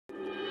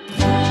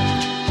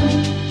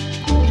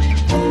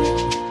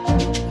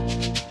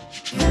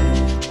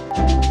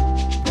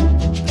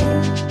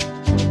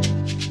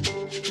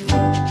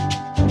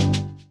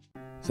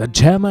the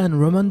German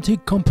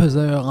romantic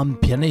composer and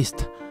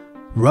pianist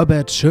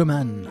Robert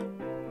Schumann.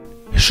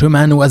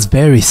 Schumann was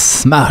very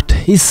smart.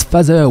 His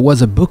father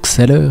was a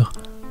bookseller,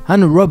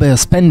 and Robert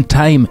spent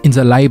time in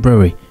the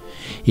library.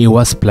 He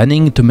was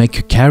planning to make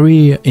a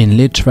career in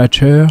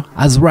literature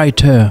as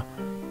writer.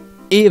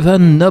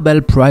 Even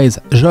Nobel Prize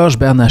George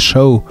Bernard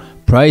Shaw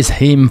praised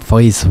him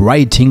for his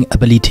writing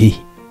ability.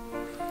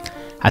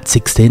 At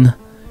 16,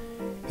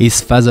 his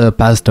father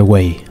passed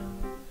away.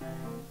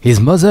 His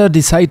mother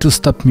decided to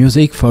stop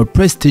music for a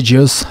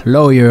prestigious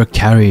lawyer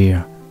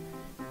career.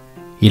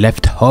 He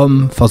left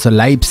home for the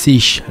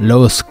Leipzig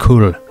law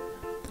school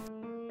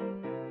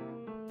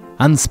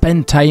and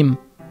spent time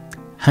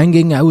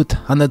hanging out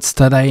and not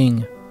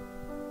studying.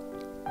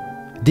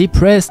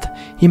 Depressed,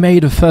 he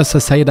made a first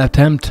suicide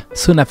attempt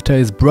soon after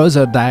his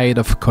brother died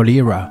of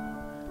cholera.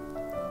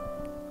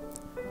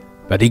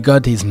 But he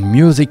got his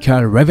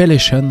musical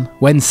revelation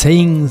when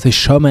seeing the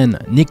showman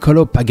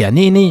Niccolo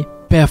Paganini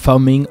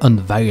performing on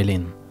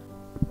violin.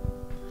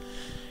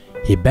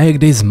 He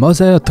begged his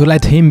mother to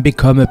let him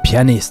become a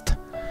pianist.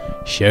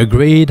 She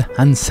agreed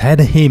and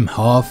sent him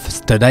off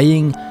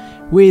studying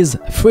with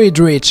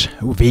Friedrich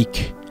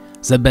Wieck,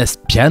 the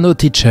best piano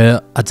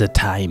teacher at the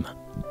time.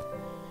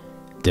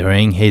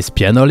 During his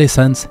piano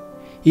lessons,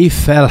 he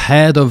fell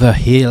head over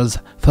heels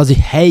for the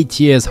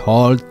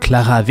 8-year-old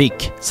Clara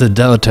Wieck, the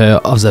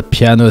daughter of the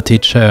piano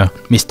teacher.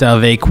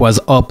 Mr. Wieck was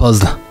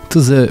opposed to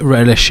the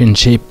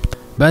relationship,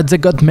 but they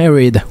got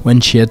married when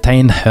she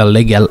attained her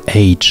legal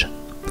age.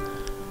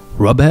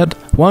 Robert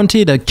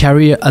wanted a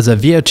career as a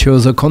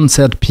virtuoso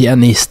concert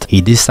pianist.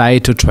 He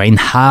decided to train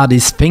hard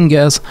his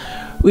fingers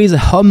with a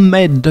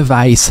homemade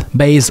device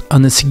based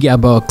on a cigar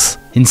box.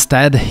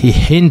 Instead,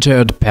 he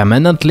injured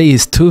permanently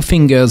his 2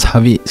 fingers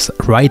of his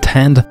right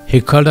hand. He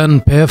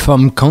couldn't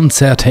perform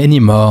concert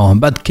anymore,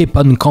 but kept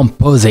on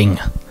composing.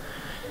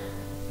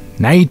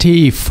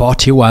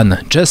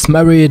 1941, just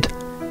married,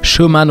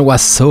 Schumann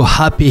was so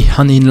happy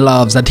and in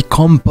love that he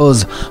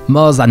composed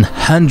more than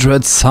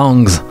 100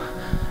 songs.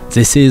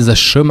 This is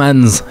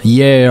Schumann's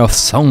Year of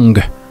Song.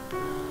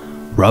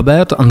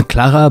 Robert and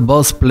Clara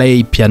both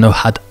play piano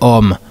at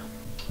home.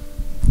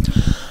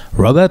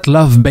 Robert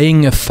loved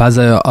being a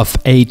father of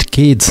 8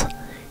 kids.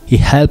 He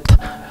helped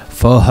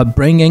for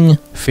upbringing,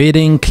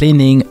 feeding,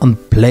 cleaning,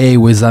 and play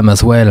with them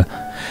as well.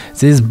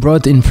 This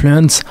brought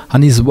influence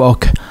on his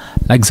work,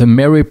 like the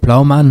Merry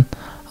Plowman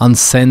and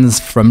scenes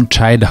from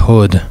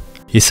childhood.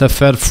 He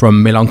suffered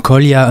from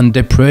melancholia and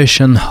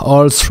depression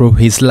all through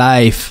his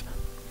life.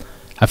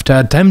 After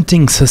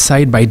attempting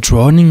suicide by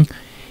drowning,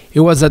 he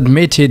was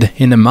admitted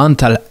in a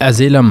mental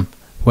asylum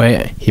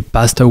where he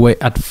passed away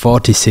at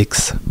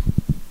 46.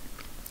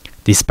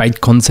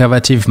 Despite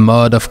conservative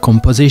mode of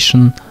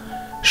composition,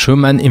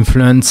 Schumann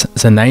influenced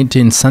the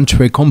 19th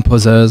century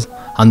composers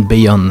and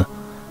beyond,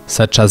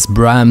 such as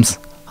Brahms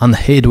and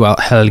Edward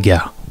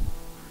Elgar.